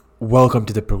Welcome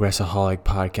to the Progressaholic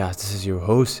Podcast. This is your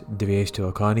host, Devesh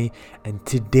Tilakani, and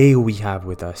today we have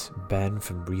with us Ben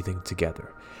from Breathing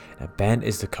Together. Now, Ben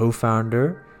is the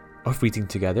co-founder of Breathing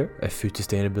Together, a food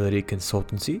sustainability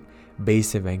consultancy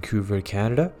based in Vancouver,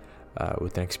 Canada,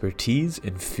 with an expertise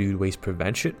in food waste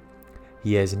prevention.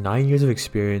 He has 9 years of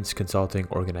experience consulting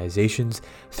organizations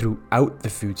throughout the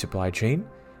food supply chain,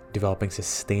 developing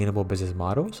sustainable business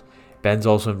models. Ben's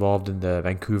also involved in the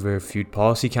Vancouver Food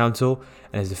Policy Council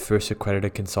and is the first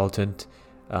accredited consultant,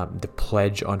 the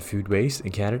Pledge on Food Waste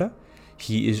in Canada.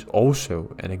 He is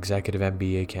also an executive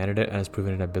MBA candidate and has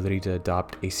proven an ability to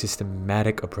adopt a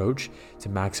systematic approach to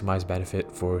maximize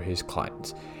benefit for his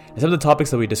clients. And some of the topics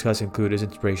that we discuss include his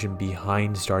inspiration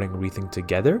behind starting Rethink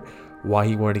Together, why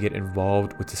he wanted to get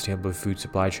involved with sustainable food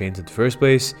supply chains in the first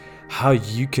place, how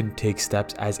you can take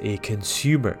steps as a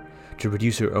consumer to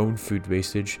reduce your own food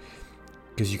wastage,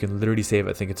 because you can literally save,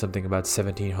 I think it's something about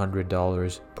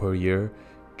 $1,700 per year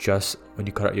just when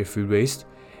you cut out your food waste,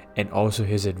 and also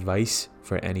his advice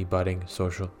for any budding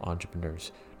social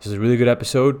entrepreneurs. This is a really good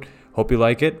episode. Hope you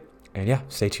like it, and yeah,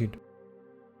 stay tuned.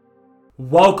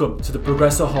 Welcome to the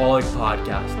Progressaholic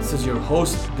Podcast. This is your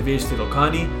host, Devesh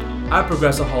Tilakani. At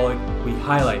Progressaholic, we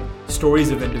highlight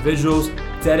stories of individuals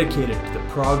dedicated to the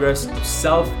progress of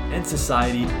self and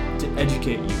society to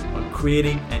educate you on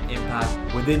creating an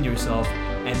impact within yourself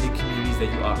and the communities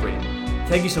that you operate in.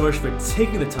 Thank you so much for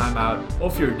taking the time out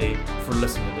of your day for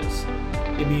listening to this.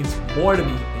 It means more to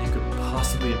me than you could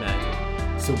possibly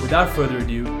imagine. So without further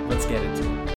ado, let's get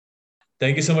into it.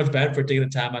 Thank you so much, Ben, for taking the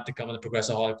time out to come on the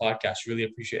Progressaholic Podcast. Really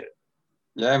appreciate it.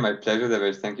 Yeah, my pleasure,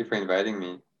 Devesh. Thank you for inviting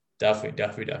me.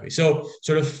 Definitely. So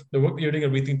sort of the work you're doing at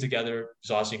Rethink Together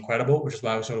is honestly incredible, which is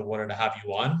why I sort of wanted to have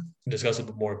you on and discuss a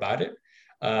little bit more about it.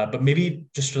 But maybe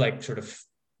just to like sort of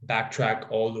backtrack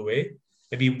all the way,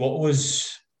 maybe what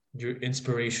was your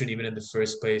inspiration even in the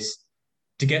first place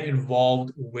to get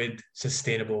involved with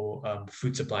sustainable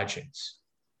food supply chains?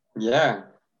 Yeah,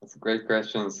 that's a great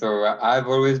question. So I've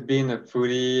always been a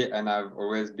foodie, and I've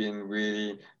always been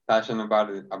really passionate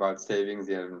about saving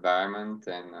the environment,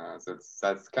 and so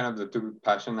that's kind of the two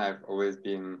passion I've always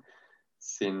been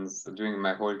since during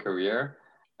my whole career.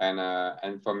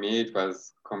 And for me, it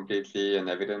was completely an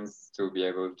evidence to be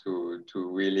able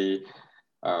to really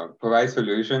provide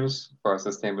solutions for a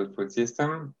sustainable food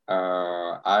system.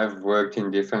 I've worked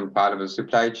in different parts of the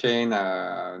supply chain,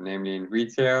 namely in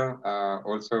retail,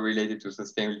 also related to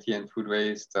sustainability and food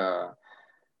waste,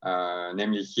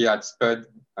 namely here at Spud,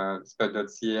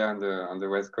 Spud.ca on the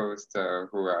West Coast,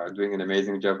 who are doing an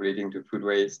amazing job relating to food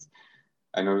waste.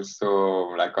 And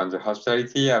also, like on the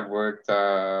hospitality, I've worked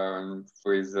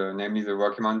with namely the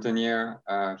Rocky Mountaineer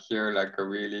here, like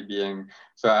really being.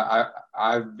 So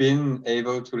I've been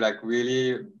able to like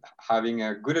really having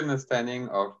a good understanding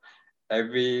of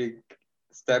every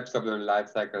steps of the life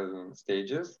cycle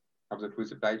stages of the food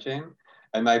supply chain.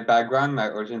 And my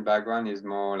origin background is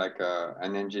more like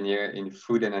an engineer in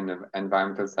food and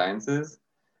environmental sciences.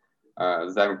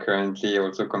 That I'm currently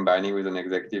also combining with an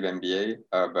executive MBA.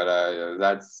 But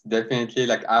that's definitely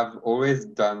like I've always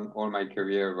done all my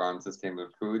career around sustainable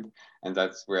food, and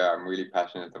that's where I'm really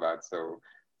passionate about. So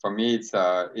for me,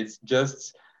 it's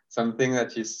just something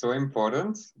that is so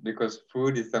important because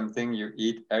food is something you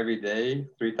eat every day,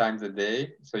 3 times a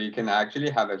day. So you can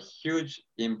actually have a huge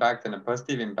impact and a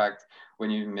positive impact when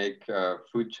you make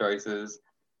food choices,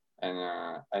 and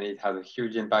it has a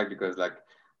huge impact because like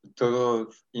total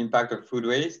impact of food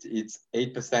waste, it's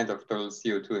 8% of total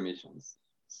CO2 emissions.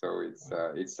 So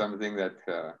it's something that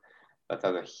that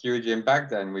has a huge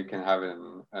impact, and we can have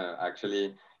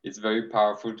actually. It's very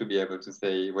powerful to be able to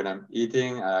say when I'm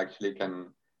eating, I actually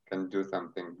can do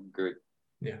something good.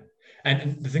 Yeah.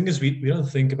 And the thing is, we don't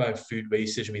think about food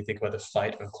wastage and we think about the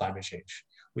fight on climate change.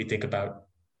 We think about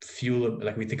fuel,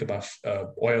 like we think about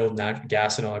oil,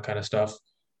 gas, and all that kind of stuff,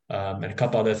 and a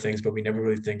couple other things, but we never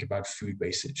really think about food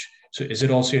wastage. So is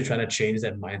it also you're trying to change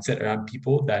that mindset around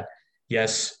people that,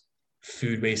 yes,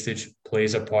 food wastage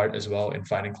plays a part as well in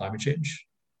fighting climate change?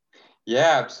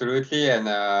 Yeah, absolutely,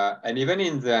 and even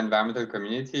in the environmental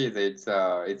community,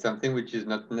 it's something which is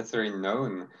not necessarily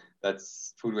known that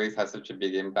food waste has such a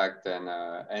big impact, and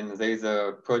there is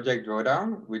a project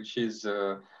Drawdown, which is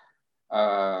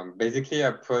basically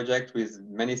a project with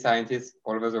many scientists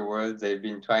all over the world. They've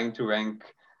been trying to rank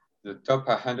the top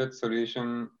 100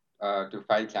 solutions to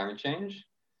fight climate change,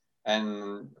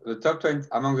 and the top 20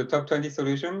 among the top 20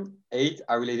 solutions, 8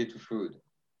 are related to food.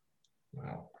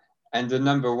 Wow. And the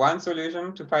number one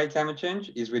solution to fight climate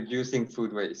change is reducing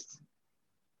food waste.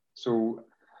 So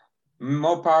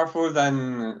more powerful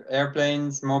than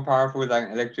airplanes, more powerful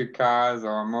than electric cars,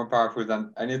 or more powerful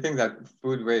than anything that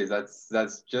food weighs.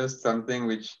 That's just something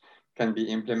which can be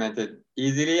implemented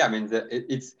easily. I mean,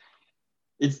 it's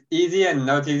easy and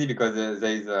not easy because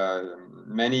there's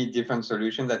many different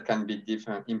solutions that can be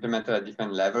different implemented at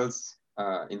different levels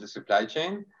in the supply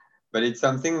chain. But it's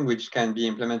something which can be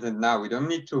implemented now. We don't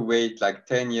need to wait like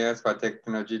 10 years for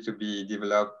technology to be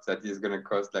developed that is going to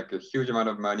cost like a huge amount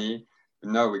of money.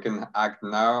 No, we can act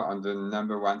now on the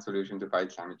number one solution to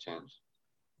fight climate change.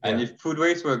 And Yeah. if food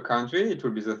waste were a country, it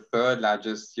would be the third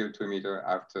largest CO2 emitter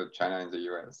after China and the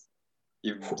US.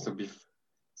 If, so,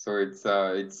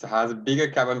 so it has a bigger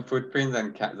carbon footprint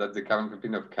than the carbon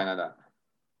footprint of Canada.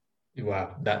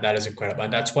 Wow, that is incredible,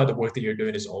 and that's why the work that you're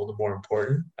doing is all the more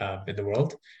important in the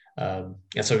world. And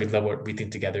so we love what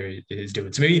Rethink Together is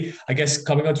doing. So maybe I guess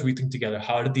coming on to Rethink Together,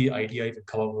 how did the idea even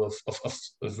come up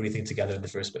of Rethink Together in the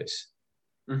first place?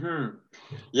 Mm-hmm.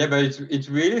 Yeah, but it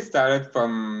really started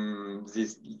from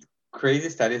these crazy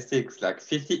statistics. Like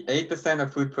 58%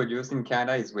 of food produced in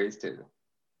Canada is wasted.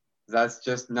 That's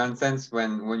just nonsense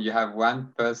when you have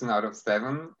one person out of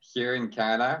seven here in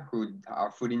Canada who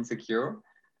are food insecure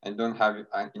and don't have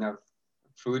enough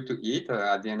food to eat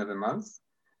at the end of the month.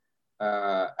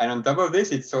 And on top of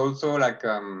this, it's also like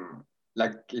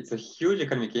it's a huge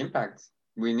economic impact.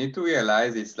 We need to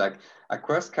realize it's like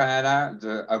across Canada,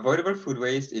 the avoidable food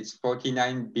waste is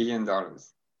 $49 billion.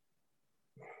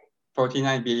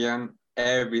 49 billion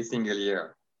every single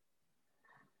year.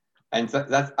 And so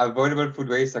that's avoidable food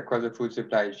waste across the food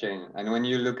supply chain. And when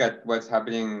you look at what's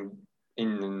happening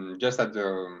in just at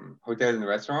the hotels and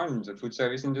restaurants, in the food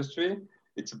service industry,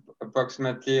 it's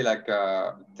approximately like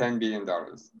 $10 billion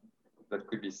that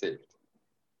could be saved.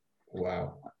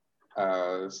 Wow.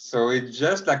 So it's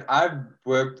just like I've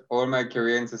worked all my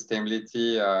career in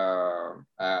sustainability,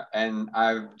 and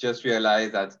I've just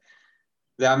realized that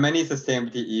there are many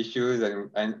sustainability issues,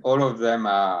 and all of them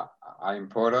are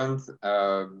important.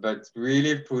 But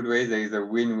really, food waste, there is a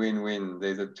win-win-win.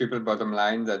 There's a triple bottom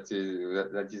line that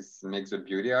makes the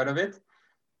beauty out of it,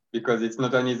 because it's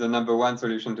not only the number one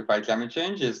solution to fight climate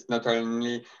change. It's not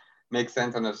only makes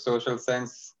sense on a social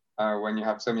sense when you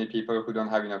have so many people who don't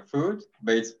have enough food,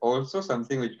 but it's also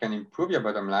something which can improve your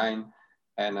bottom line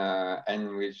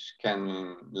and which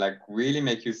can like really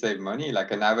make you save money.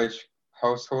 Like an average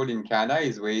household in Canada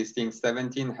is wasting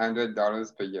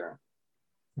 $1,700 per year.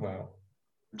 Wow.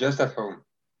 Just at home.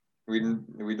 We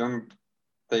don't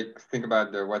think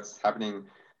about what's happening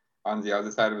on the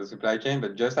other side of the supply chain,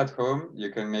 but just at home,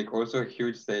 you can make also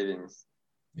huge savings.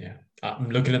 Yeah. I'm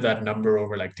looking at that number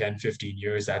over like 10, 15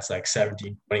 years. That's like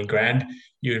 17, 20 grand.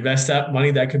 You invest that money,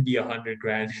 that could be 100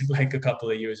 grand in like a couple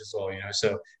of years as well, you know?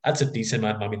 So that's a decent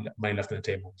amount of money left on the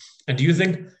table. And do you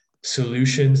think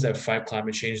solutions that fight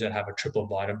climate change that have a triple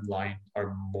bottom line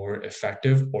are more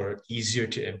effective or easier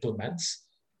to implement?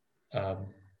 Um,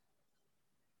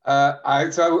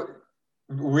 So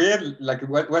weird, like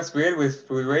what's weird with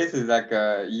food waste is like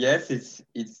yes, it's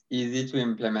easy to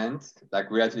implement,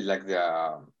 like relatively like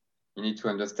you need to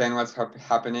understand what's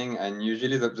happening, and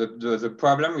usually the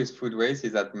problem with food waste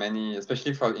is that many,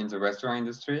 especially for in the restaurant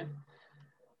industry,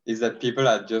 is that people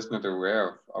are just not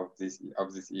aware of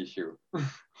this issue.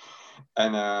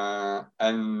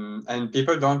 And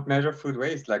people don't measure food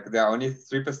waste. Like there are only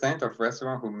 3% of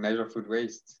restaurants who measure food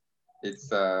waste. It's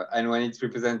and when it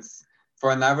represents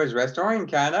for an average restaurant in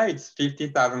Canada, it's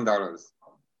 $50,000.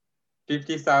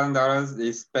 $50,000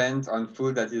 is spent on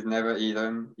food that is never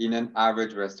eaten in an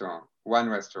average restaurant, one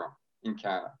restaurant in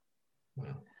Canada.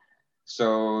 wow.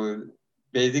 So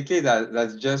basically,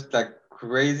 that's just like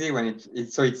crazy when it's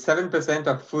 7%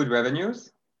 of food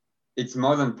revenues. It's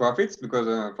more than profits because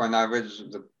for an average,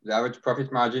 the average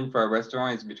profit margin for a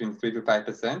restaurant is between 3 to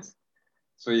 5%.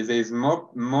 So there is more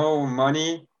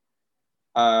money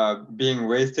being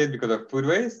wasted because of food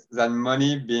waste than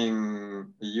money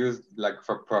being used like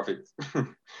for profit,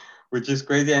 which is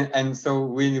crazy. And so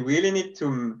we really need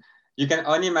to, you can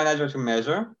only manage what to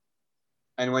measure.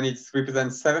 And when it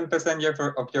represents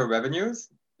 7% of your revenues,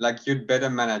 like you'd better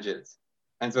manage it.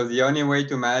 And so the only way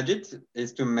to manage it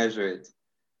is to measure it.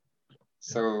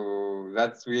 So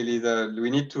that's really we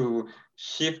need to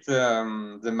shift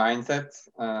the mindset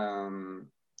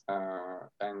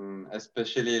and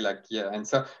especially like, yeah, and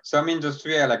so some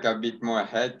industry are like a bit more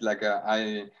ahead. Like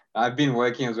I've been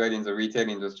working as well in the retail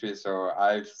industry. So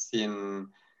I've seen,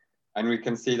 and we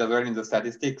can see it as well in the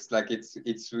statistics, like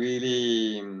it's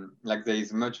really like there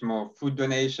is much more food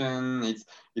donation.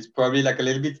 It's probably like a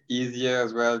little bit easier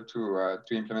as well to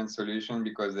implement solution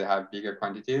because they have bigger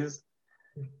quantities.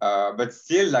 But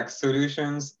still, like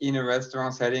solutions in a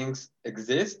restaurant settings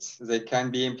exist. They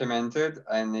can be implemented,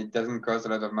 and it doesn't cost a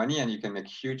lot of money, and you can make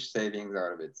huge savings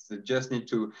out of it. So you just need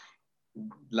to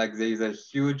like there is a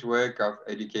huge work of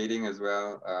educating as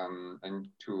well, and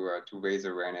to raise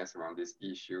awareness around this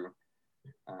issue.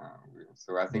 Uh,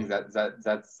 so I think Yeah.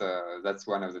 that's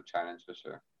one of the challenges for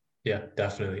sure. Yeah,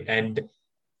 definitely. And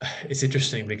it's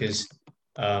interesting because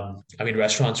I mean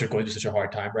restaurants are going through such a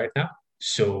hard time right now.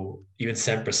 So even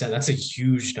 7%, that's a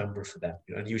huge number for them,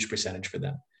 a huge percentage for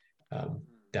them. Um,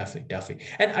 definitely, definitely.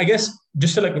 And I guess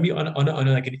just to like maybe on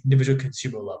a, like an individual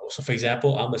consumer level. So for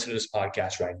example, I'm listening to this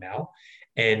podcast right now,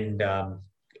 and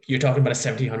you're talking about a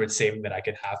 1,700 saving that I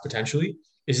can have potentially.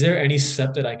 Is there any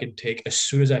step that I can take as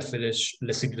soon as I finish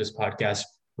listening to this podcast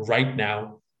right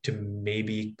now to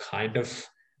maybe kind of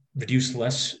reduce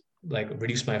less, like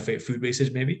reduce my food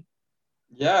wastage, maybe?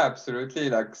 Yeah, absolutely.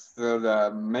 Like so, there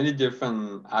are many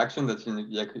different actions that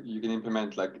you can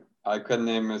implement. Like I can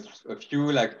name a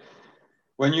few. Like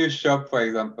when you shop, for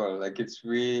example, like it's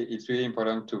really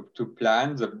important to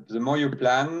plan. The more you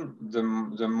plan, the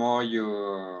more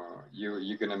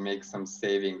you're gonna make some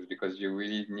savings because you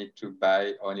really need to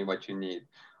buy only what you need.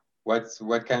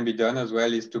 What can be done as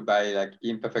well is to buy like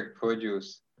imperfect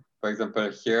produce. For example,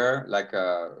 here, like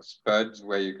Spuds,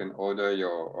 where you can order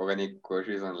your organic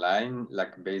groceries online.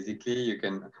 Like basically, you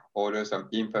can order some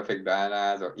imperfect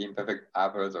bananas or imperfect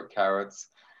apples or carrots,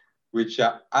 which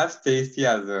are as tasty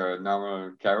as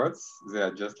normal carrots. They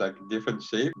are just like different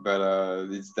shape, but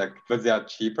but they are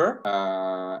cheaper,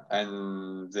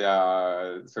 and they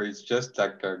are so it's just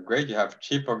like great. You have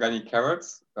cheap organic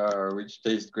carrots, which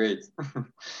taste great,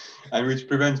 and which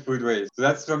prevents food waste. So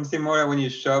that's something more when you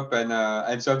shop,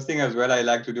 and something as well I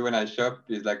like to do when I shop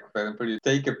is like, for example, you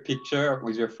take a picture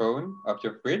with your phone of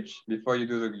your fridge before you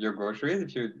do your groceries.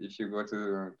 If you go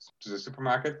to the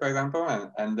supermarket, for example,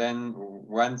 and then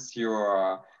once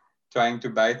you're trying to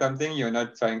buy something, you're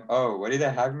not trying, oh, what did I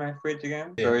have in my fridge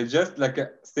again? So Yeah. it's just like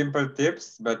simple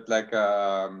tips, but like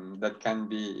that can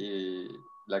be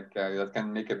that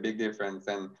can make a big difference.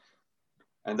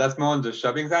 And that's more on the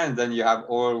shopping side. And then you have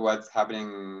all what's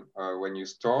happening when you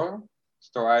store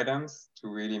items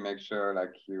to really make sure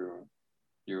like you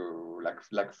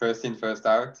like first in first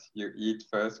out, you eat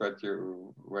first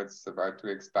what's about to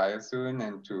expire soon,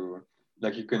 and to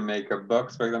like you can make a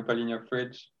box, for example, in your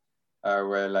fridge,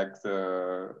 where like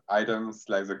the items,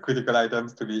 like the critical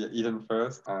items to be eaten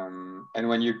first. And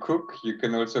when you cook, you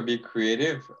can also be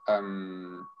creative.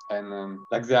 And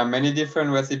like there are many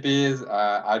different recipes.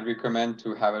 I'd recommend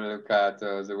to have a look at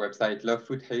the website Love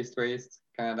Food Haste Waste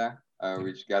Canada,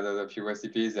 which gathers a few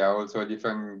recipes. There are also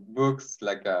different books,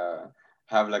 like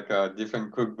have like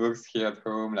different cookbooks here at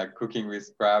home, like cooking with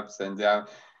scraps, and there are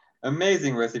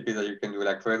amazing recipes that you can do.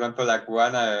 Like for example, like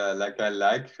one I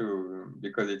like to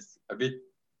because it's a bit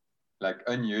like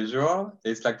unusual.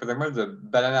 It's like for example the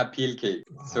banana peel cake.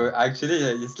 So Wow. actually,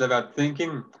 it's about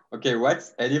thinking, okay,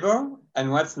 what's edible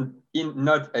and what's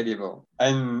not edible.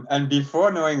 And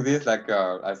before knowing this, like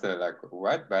I said, like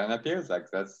what banana peels? Like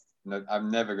that's not. I'm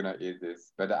never gonna eat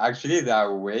this. But actually, there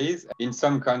are ways. In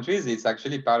some countries, it's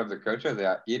actually part of the culture. They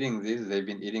are eating this. They've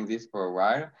been eating this for a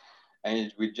while,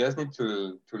 and we just need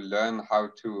to learn how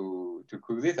to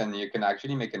cook this. And you can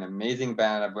actually make an amazing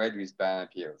banana bread with banana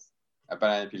peels, a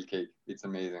banana peel cake. It's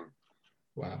amazing.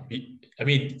 Wow. I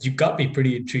mean, you got me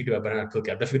pretty intrigued about banana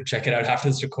cookie. I'm definitely gonna check it out after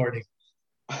this recording.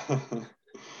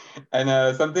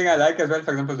 And something I like as well,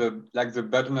 for example, the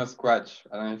butternut squash.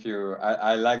 I don't know if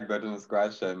I like butternut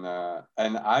squash, and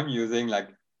I'm using like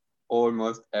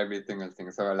almost every single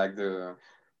thing. So I like the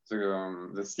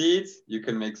seeds. You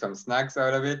can make some snacks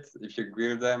out of it if you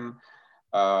grill them.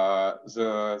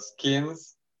 The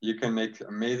skins, you can make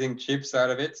amazing chips out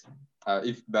of it.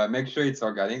 But make sure it's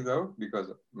organic though, because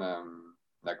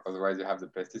like otherwise you have the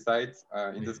pesticides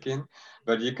in the skin.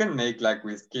 But you can make like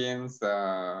with skins,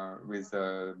 with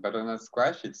butternut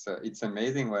squash. It's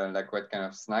amazing. Well, like what kind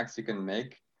of snacks you can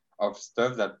make of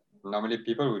stuff that normally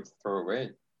people would throw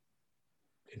away.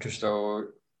 Interesting. So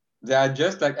they are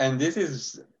just like, and this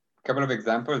is a couple of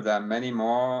examples. There are many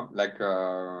more, like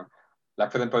for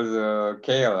example, the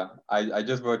kale. I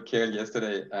just bought kale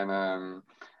yesterday, and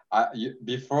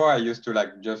before I used to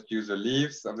like just use the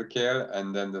leaves of the kale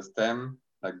and then the stem,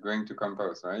 like going to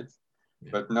compost, right? Yeah.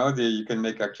 But now you can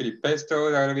make actually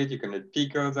pesto out of it. You can make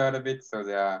pickles out of it. So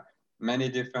there are many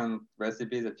different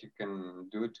recipes that you can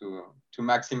do to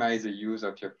maximize the use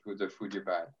of your food, the food you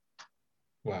buy.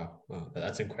 Wow. Wow.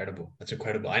 That's incredible. That's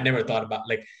incredible. I never thought about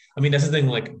like, I mean, that's the thing.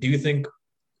 Like, do you think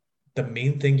the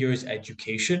main thing here is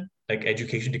education, like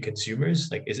education to consumers?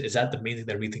 Like, is that the main thing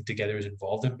that we think together is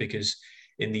involved in? Because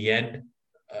in the end,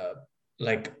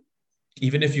 like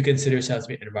even if you consider yourself to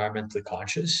be environmentally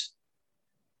conscious,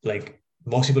 like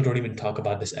most people don't even talk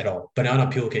about this at all. Banana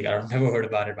peel cake, I've never heard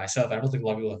about it myself. I don't think a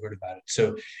lot of people have heard about it.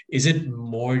 So is it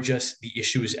more just the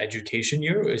issue is education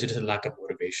here, or is it just a lack of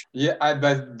motivation? Yeah,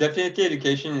 but definitely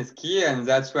education is key, and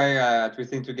that's why at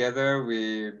Rethink Together,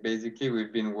 we've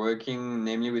been working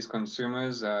namely with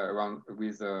consumers around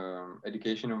with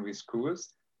education and with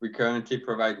schools. We currently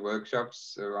provide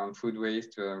workshops around food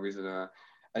waste with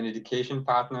an education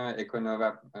partner,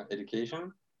 Econova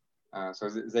Education. So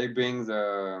they bring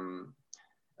the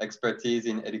expertise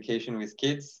in education with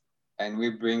kids, and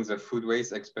we bring the food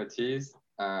waste expertise.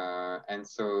 And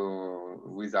so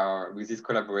with this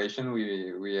collaboration,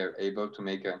 we are able to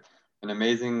make an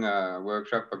amazing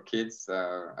workshop for kids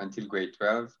until grade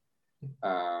 12.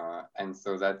 And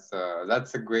so that's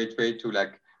a great way to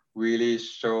like really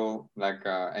show like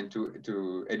and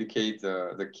to educate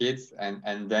the kids,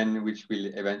 and then which will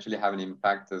eventually have an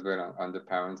impact as well on the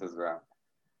parents as well.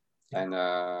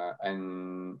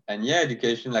 And yeah,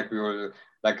 education, like we will,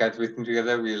 like at Written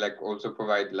Together, we like also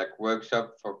provide like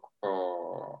workshop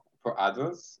for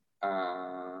adults.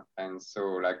 And so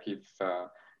like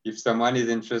if someone is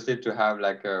interested to have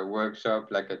like a workshop,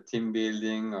 like a team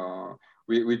building, or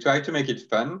we try to make it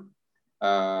fun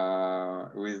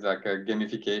with like a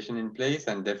gamification in place,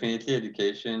 and definitely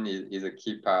education is a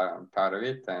key part of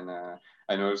it.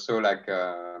 And also like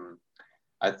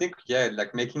I think, yeah,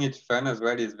 like making it fun as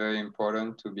well is very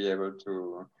important to be able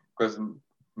to, because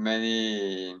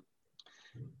many,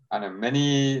 I don't know,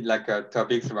 many like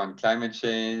topics around climate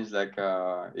change, like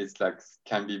it's like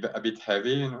can be a bit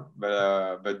heavy,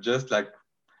 but just like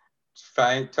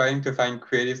trying to find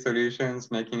creative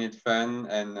solutions, making it fun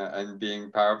and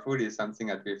being powerful is something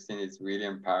that we've seen is really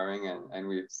empowering, and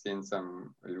we've seen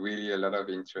some really a lot of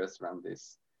interest around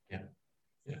this. Yeah.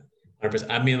 Yeah.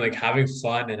 100%. I mean, like having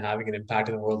fun and having an impact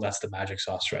in the world, that's the magic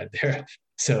sauce right there.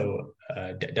 So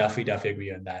definitely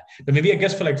agree on that. But maybe I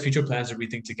guess for like future plans to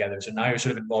rethink together. So now you're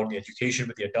sort of involved in the education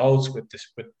with the adults, with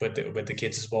this, with the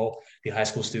kids as well, the high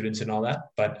school students and all that.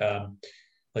 But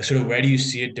like sort of where do you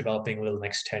see it developing over the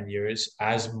next 10 years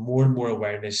as more and more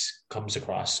awareness comes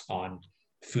across on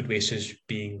food wastage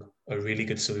being a really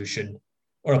good solution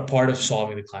or a part of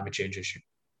solving the climate change issue?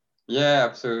 Yeah,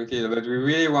 absolutely. But we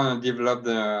really want to develop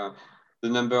the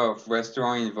number of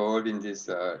restaurants involved in this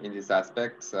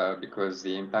aspect because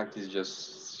the impact is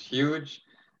just huge,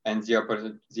 and the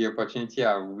opportunity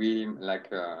are really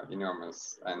like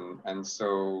enormous. And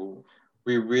so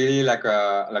we really like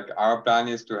our plan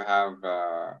is to have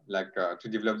to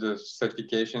develop the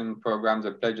certification program,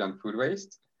 the Pledge on Food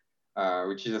Waste.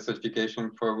 Which is a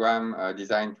certification program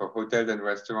designed for hotels and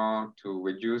restaurants to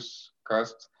reduce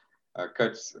costs,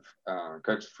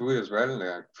 cut food as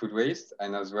well, food waste,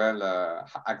 and as well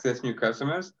access new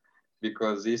customers,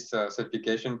 because this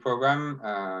certification program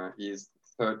is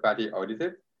third-party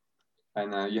audited,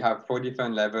 and you have 4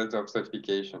 different levels of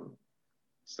certification.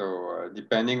 So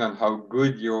depending on how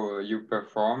good you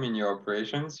perform in your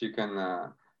operations, you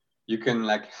can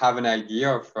like have an idea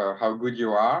of how good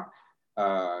you are.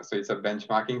 So it's a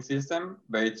benchmarking system,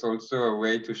 but it's also a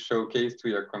way to showcase to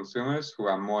your consumers who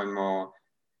are more and more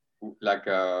like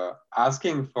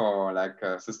asking for like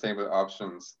sustainable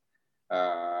options.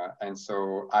 And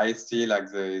so I see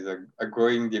like there is a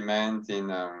growing demand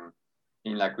in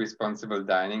like responsible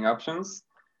dining options,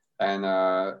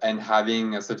 and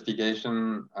having a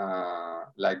certification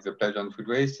like the Pledge on Food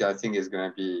Waste, I think is going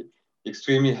to be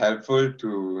extremely helpful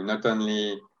to not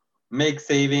only make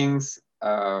savings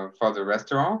for the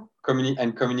restaurant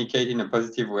and communicate in a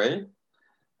positive way,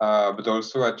 but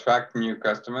also attract new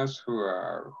customers who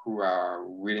are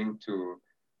willing to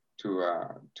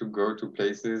go to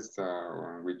places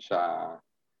which are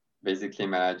basically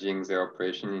managing their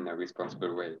operation in a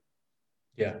responsible way.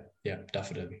 Yeah, yeah,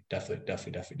 definitely.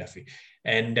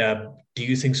 And do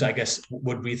you think so? I guess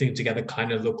would Rethink Together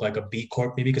kind of look like a B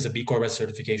Corp, maybe because a B Corp has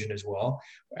certification as well,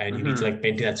 and you need to Mm-hmm. like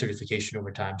maintain that certification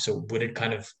over time. So would it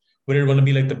want to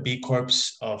be like the B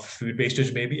Corps of food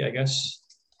wastage, maybe? I guess.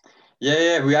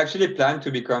 Yeah, we actually plan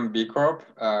to become B Corp,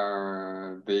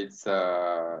 but it's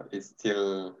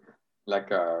still like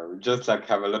just like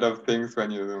have a lot of things when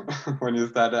you when you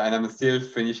start, and I'm still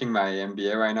finishing my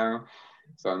MBA right now,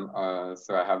 so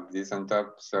I have this on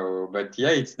top. So, but yeah,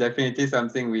 it's definitely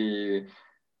something we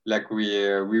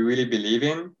really believe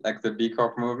in, like the B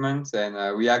Corp movement,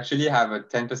 and we actually have a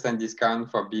 10% discount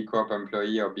for B Corp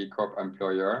employee or B Corp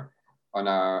employer on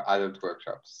our adult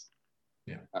workshops.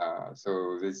 Yeah.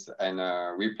 So this, and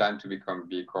we plan to become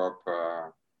B Corp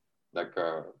like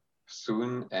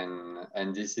soon,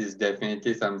 and this is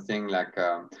definitely something like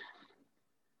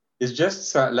It's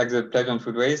just like the Pledge on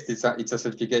Food Waste. It's a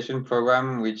certification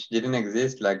program which didn't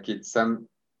exist. Like it's some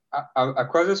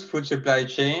across the food supply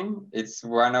chain. It's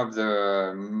one of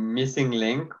the missing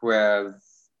link where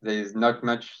there is not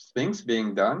much things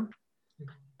being done,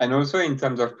 and also in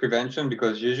terms of prevention,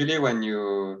 because usually when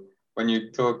you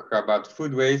talk about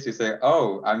food waste, you say,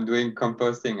 "Oh, I'm doing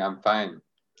composting. I'm fine."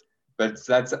 But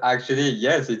that's actually,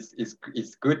 yes,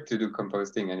 it's good to do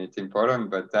composting and it's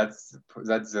important, but that's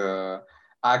a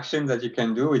action that you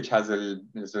can do which has the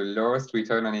lowest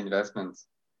return on investment.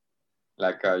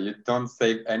 Like you don't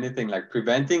save anything. Like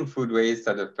preventing food waste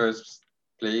at the first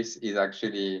place is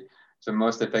actually the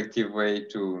most effective way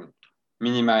to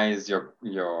minimize your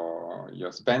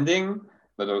spending,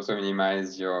 but also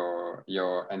minimize your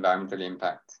environmental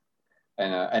impact.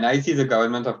 And I see the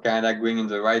government of Canada going in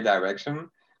the right direction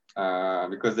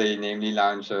because they namely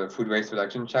launched a food waste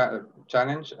reduction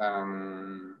challenge,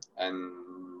 and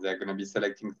they're going to be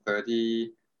selecting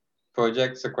 30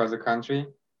 projects across the country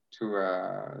to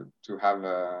have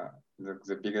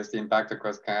the biggest impact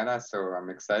across Canada. So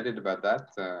I'm excited about that.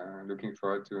 Looking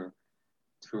forward to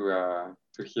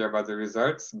hear about the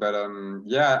results. But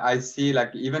yeah, I see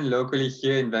like even locally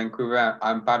here in Vancouver,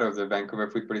 I'm part of the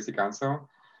Vancouver Food Policy Council,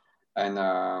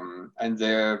 and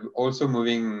they're also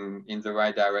moving in the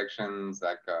right directions.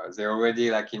 Like they already,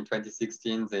 like in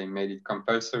 2016, they made it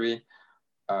compulsory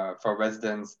for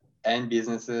residents and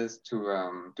businesses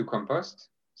to compost.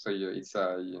 So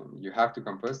you have to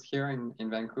compost here in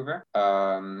Vancouver.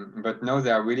 But no,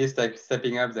 they are really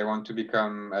stepping up. They want to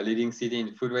become a leading city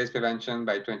in food waste prevention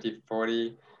by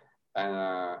 2040.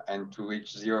 And to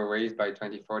reach zero waste by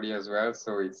 2040 as well.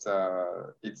 So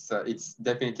it's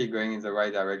definitely going in the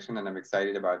right direction, and I'm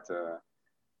excited about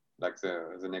like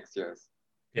the next years.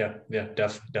 Yeah, yeah,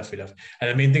 definitely. And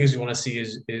the main thing is you want to see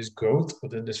is growth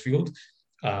within this field.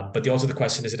 But the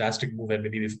question is it has to move at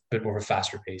maybe a bit more of a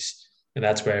faster pace. And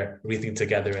that's where Rethink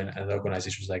Together and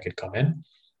organizations like it come in.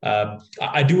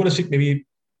 I do want to speak maybe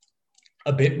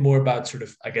a bit more about sort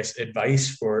of, I guess,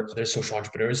 advice for other social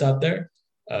entrepreneurs out there.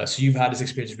 So you've had this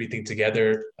experience of Rethink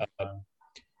Together. But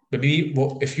maybe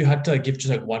if you had to give just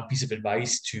like one piece of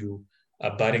advice to a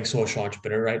budding social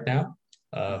entrepreneur right now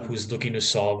who's looking to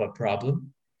solve a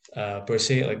problem per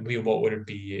se, like maybe what would it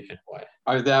be and why?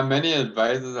 There are many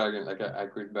advices I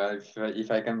could, but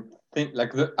if I can think,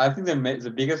 like I think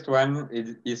the biggest one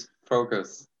is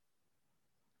focus.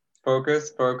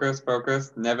 Focus.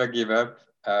 Never give up.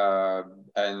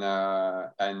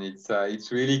 And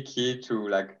it's really key to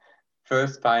like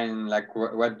first find like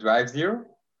what drives you,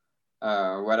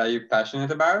 what are you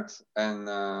passionate about,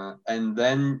 and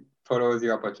then follow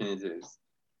the opportunities.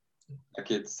 Like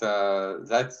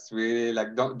that's really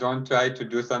like don't try to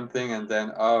do something and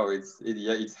then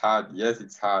yeah, it's hard. Yes,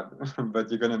 it's hard, but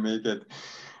you're gonna make it.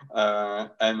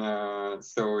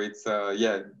 So it's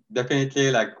yeah,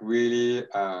 definitely like really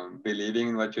believing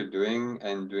in what you're doing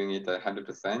and doing it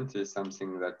 100% is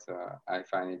something that I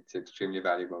find it extremely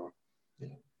valuable.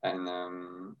 Yeah.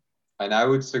 And I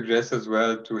would suggest as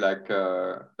well to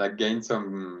like gain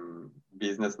some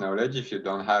business knowledge if you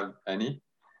don't have any.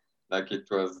 Like it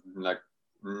was like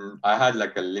I had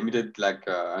like a limited like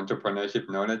entrepreneurship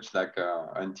knowledge like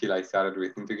until I started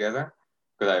Rethink Together,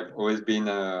 because I've always been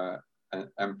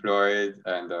employed,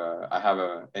 and I have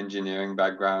an engineering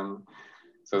background.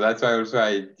 So that's why also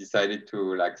I decided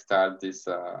to like start this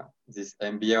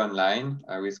MBA online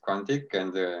with Quantic,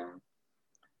 and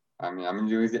I mean, I'm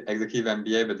doing the executive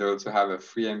MBA, but they also have a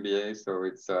free MBA. So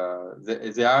it's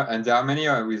there are many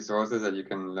resources that you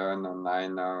can learn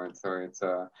online now. And so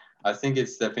I think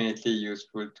it's definitely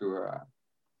useful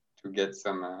to get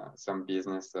some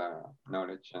business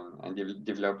knowledge and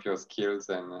develop your skills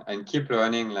and keep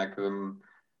learning. Like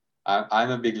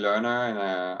I'm a big learner, and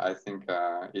I think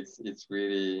it's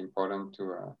really important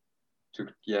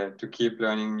to keep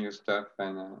learning new stuff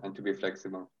and to be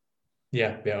flexible.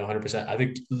 Yeah, 100%. I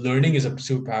think learning is a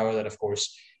superpower that, of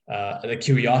course, the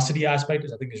curiosity aspect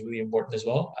is, I think, is really important as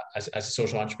well as a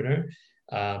social entrepreneur.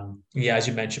 Yeah, as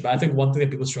you mentioned, but I think one thing that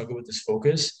people struggle with is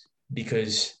focus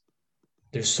because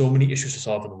there's so many issues to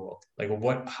solve in the world. Like,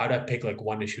 how do I pick like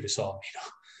one issue to solve?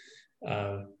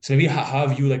 So maybe how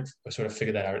have you like sort of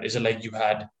figured that out? Is it like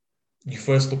you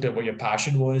first looked at what your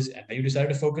passion was and then you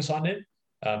decided to focus on it?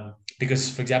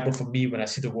 Because, for example, for me, when I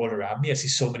see the world around me, I see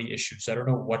so many issues. So I don't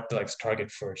know what to like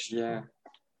target first. Yeah.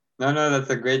 No, that's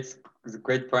a great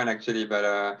point actually.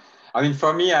 But I mean,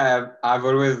 for me, I've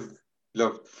always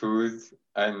loved food,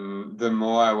 and the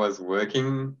more I was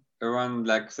working around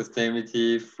like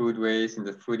sustainability, food waste in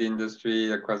the food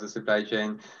industry across the supply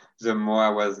chain, the more I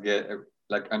was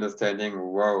like understanding.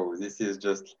 Whoa, this is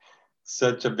just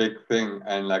such a big thing,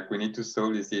 and like we need to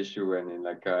solve this issue, and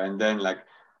then like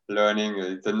learning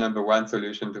it's the number one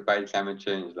solution to fight climate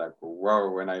change. Like whoa,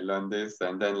 when I learned this,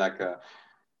 and then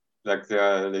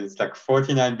it's like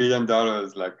 $49 billion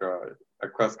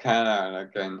across Canada,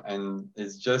 and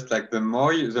it's just like the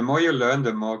more you learn,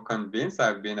 the more convinced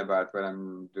I've been about what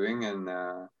I'm doing,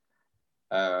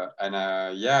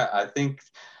 yeah, I think,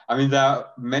 I mean, there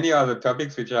are many other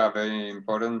topics which are very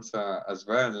important as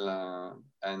well,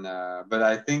 but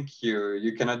I think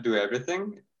you cannot do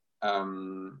everything,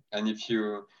 and if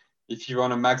you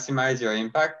want to maximize your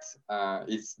impact,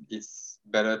 it's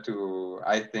better to,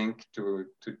 I think, to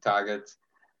target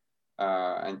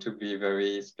and to be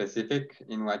very specific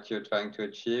in what you're trying to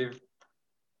achieve.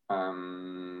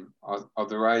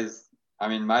 Otherwise, I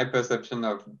mean, my perception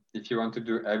of if you want to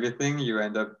do everything, you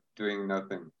end up doing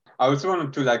nothing. I also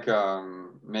wanted to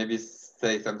maybe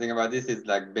say something about this. Is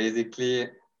like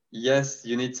basically, yes,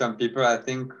 you need some people, I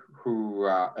think, who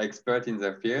are expert in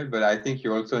their field, but I think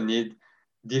you also need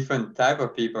different type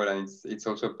of people, and it's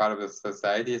also part of the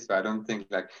society. So I don't think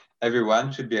like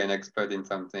everyone should be an expert in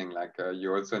something. Like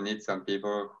you also need some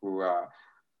people who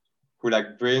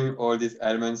like bring all these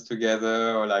elements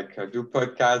together, or like do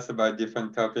podcasts about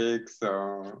different topics.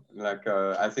 So like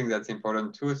I think that's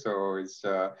important too. So it's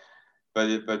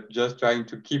but just trying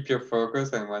to keep your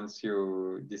focus, and once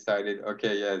you decided,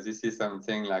 okay, yeah, this is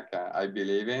something like I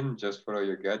believe in, just follow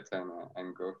your gut and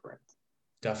go for it.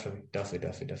 Definitely.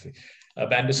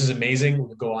 Ben, this is amazing. We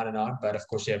could go on and on, but of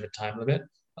course, you have a time limit.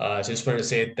 So I just wanted to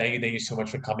say thank you so much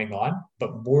for coming on.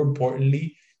 But more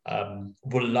importantly,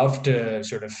 we'll love to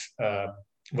sort of,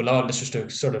 we'll allow our listeners to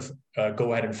sort of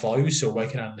go ahead and follow you. So where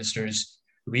can our listeners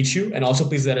reach you? And also,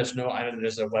 please let us know. I know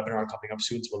there's a webinar coming up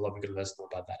soon, so we'll love you to let us know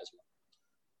about that as well.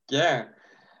 Yeah.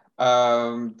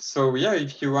 So yeah,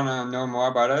 if you want to know more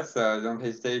about us, don't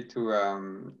hesitate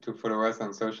to follow us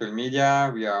on social media.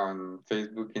 We are on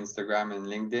Facebook, Instagram, and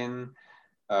LinkedIn.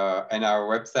 And our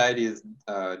website is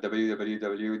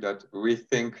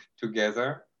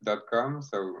www.rethinktogether.com.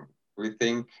 So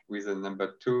rethink with a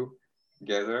number 2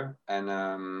 together.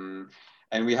 And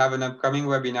we have an upcoming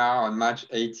webinar on March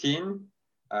 18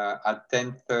 at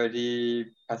 10:30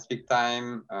 Pacific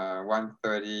time,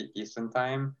 1:30 Eastern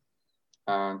time.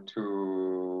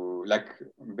 To like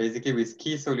basically with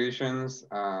key solutions,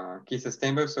 key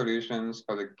sustainable solutions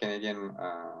for the Canadian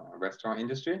restaurant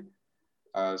industry.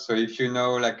 So if you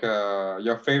know like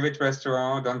your favorite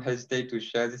restaurant, don't hesitate to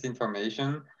share this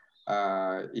information.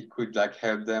 It could like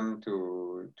help them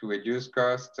to reduce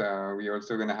cost. We're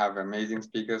also going to have amazing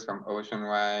speakers from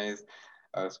Oceanwise,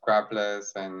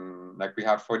 Scrapless, and like we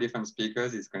have 4 different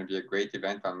speakers. It's going to be a great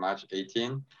event on March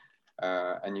 18.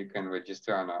 And you can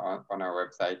register on our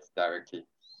website directly.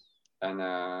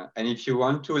 And if you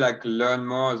want to like learn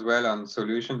more as well on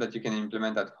solutions that you can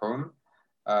implement at home,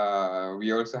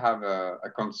 we also have a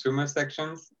consumer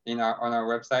sections on our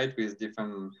website with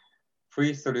different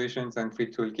free solutions and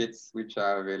free toolkits, which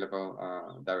are available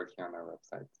directly on our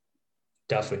website.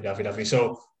 Definitely.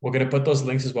 So we're going to put those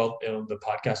links as well in the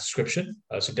podcast description.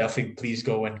 So definitely please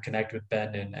go and connect with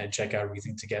Ben and check out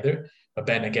Rethink Together. But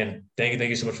Ben, again, thank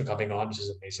you so much for coming on. This is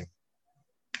amazing.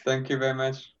 Thank you very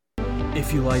much.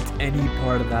 If you liked any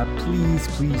part of that, please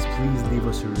leave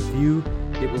us a review.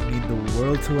 It would mean the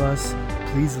world to us.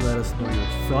 Please let us know your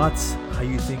thoughts, how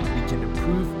you think we can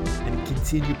improve and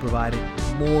continue providing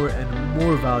more and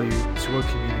more value to our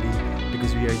community,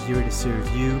 because we are here to serve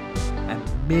you. And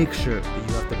make sure that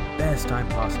you have the best time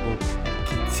possible and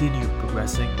continue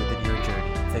progressing within your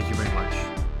journey. Thank you very much.